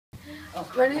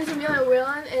My name is Amelia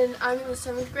Whalen, and I'm in the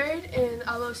 7th grade, and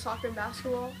I love soccer and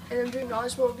basketball, and I'm doing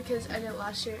Knowledge Bowl because I did it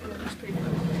last year, and it was pretty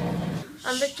fun.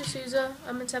 I'm Victor Souza.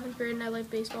 I'm in 7th grade, and I like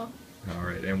baseball. All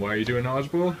right, and why are you doing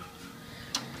Knowledge Bowl?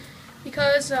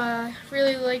 Because I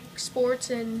really like sports,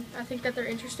 and I think that they're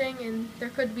interesting, and there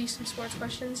could be some sports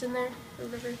questions in there or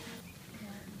whatever.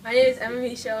 My name is Emma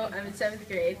Michaud. I'm in 7th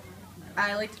grade.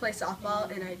 I like to play softball,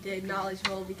 and I did Knowledge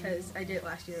Bowl because I did it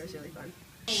last year. It was really fun.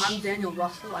 I'm Daniel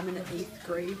Russell. I'm in the 8th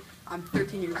grade. I'm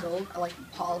 13 years old. I like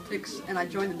politics, and I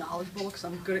joined the Knowledge Bowl because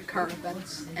I'm good at current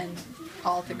events and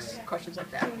politics questions like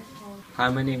that. Hi,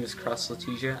 my name is Cross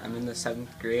Letitia. I'm in the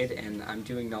 7th grade, and I'm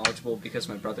doing Knowledge Bowl because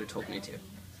my brother told me to.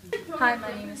 Hi,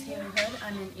 my name is Haley Hood.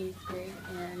 I'm in 8th grade,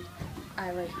 and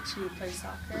I like to play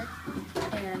soccer.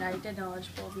 And I did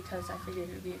Knowledge Bowl because I figured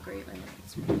it would be a great way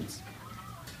to play sports.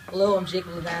 Hello, I'm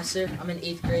Jacob Lavasser. I'm in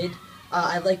 8th grade.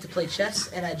 I like to play chess,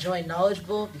 and I joined Knowledge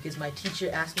Bowl because my teacher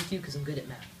asked me to because I'm good at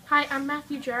math. Hi, I'm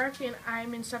Matthew Jarek, and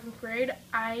I'm in 7th grade.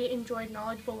 I enjoyed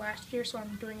Knowledge Bowl last year, so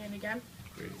I'm doing it again.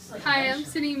 Hi, I'm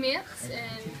Sydney Mance,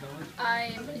 and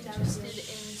I am interested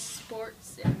in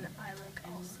sports, and I like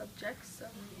all subjects, so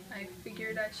I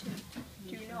figured I should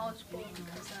do Knowledge Bowl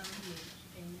because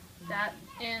of that,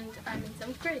 and I'm in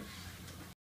 7th grade.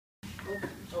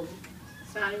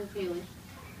 Starting with Haley.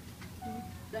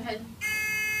 Go ahead.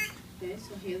 Okay,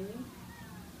 so Haley.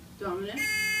 Dominic.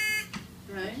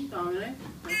 Okay, Dominic.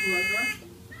 Like whoever.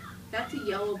 That's a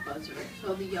yellow buzzer,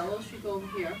 so the yellow should go over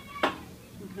here.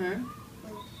 Okay.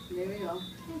 There we go.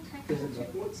 Okay.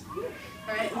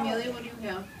 Alright, Amelia, what do you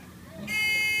have?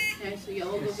 Okay, so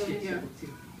yellow goes over here.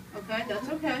 Okay, that's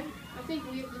okay. I think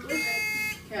we have the red.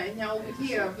 Okay, now over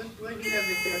here, what do you have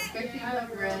right there? Victor, you have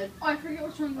red. Oh, I forget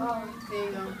which one. There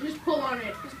you go. Just pull on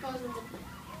it. Just buzz it.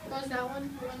 Buzz that one.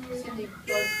 Sydney,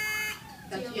 buzz.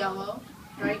 That's yellow.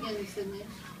 Try again, Sydney.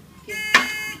 Okay.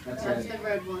 That's the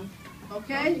red one.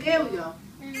 Okay, there we go.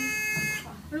 And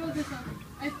what about this one?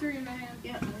 I have 3 in my hand.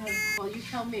 Yeah, I have. Well, you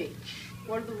tell me.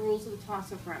 What are the rules of the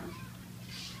toss-up round?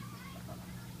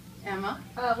 Emma?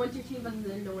 Once your team buzzes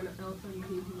in, no one else on your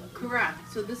team can buzz in. Correct.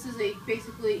 So this is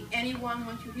basically anyone,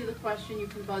 once you hear the question, you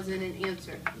can buzz in and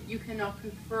answer. You cannot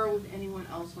confer with anyone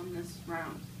else on this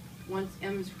round. Once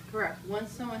Emma's correct.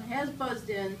 Once someone has buzzed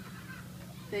in,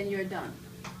 then you're done.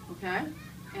 Okay?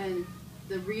 And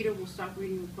the reader will stop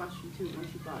reading the question too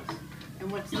once you buzz.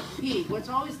 And what's the key? What's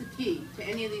always the key to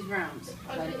any of these rounds?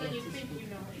 When you think you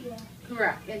know it. Yeah.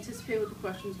 Correct. Anticipate what the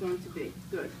question is going to be.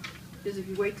 Good. Because if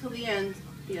you wait till the end,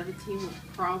 the other team will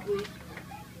probably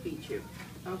beat you.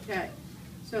 Okay.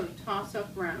 So toss-up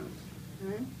round.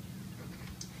 Okay.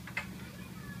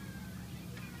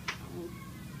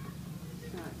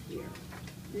 Start here.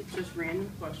 It's just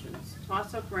random questions.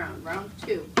 Toss-up round. Round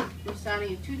 2. We're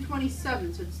starting at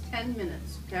 2:27, so it's 10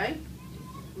 minutes. Okay.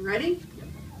 Ready?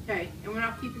 Okay, and we're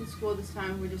not keeping score this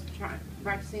time, we're just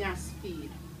practicing our speed.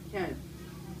 Okay.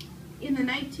 In the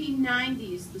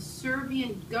 1990s, the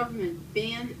Serbian government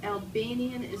banned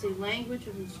Albanian as a language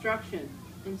of instruction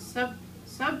and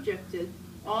subjected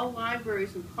all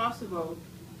libraries in Kosovo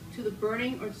to the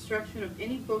burning or destruction of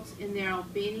any books in their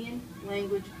Albanian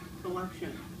language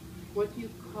collection. What do you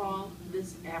call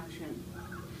this action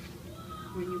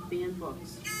when you ban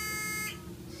books?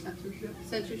 Censorship.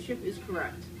 Censorship is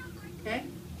correct. Okay.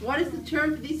 What is the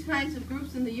term for these kinds of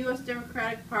groups in the U.S.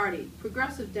 Democratic Party?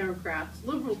 Progressive Democrats,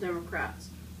 Liberal Democrats,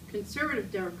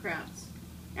 Conservative Democrats,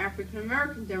 African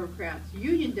American Democrats,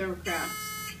 Union Democrats.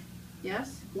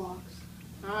 Yes? Blocks.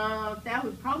 That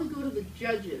would probably go to the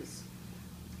judges,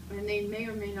 and they may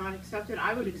or may not accept it.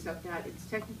 I would accept that. It's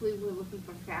technically we're looking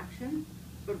for faction,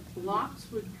 but blocks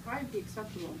would probably be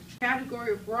acceptable.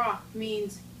 Category of rock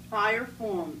means fire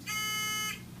formed.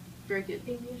 Very good.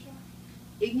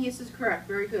 Igneous is correct.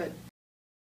 Very good.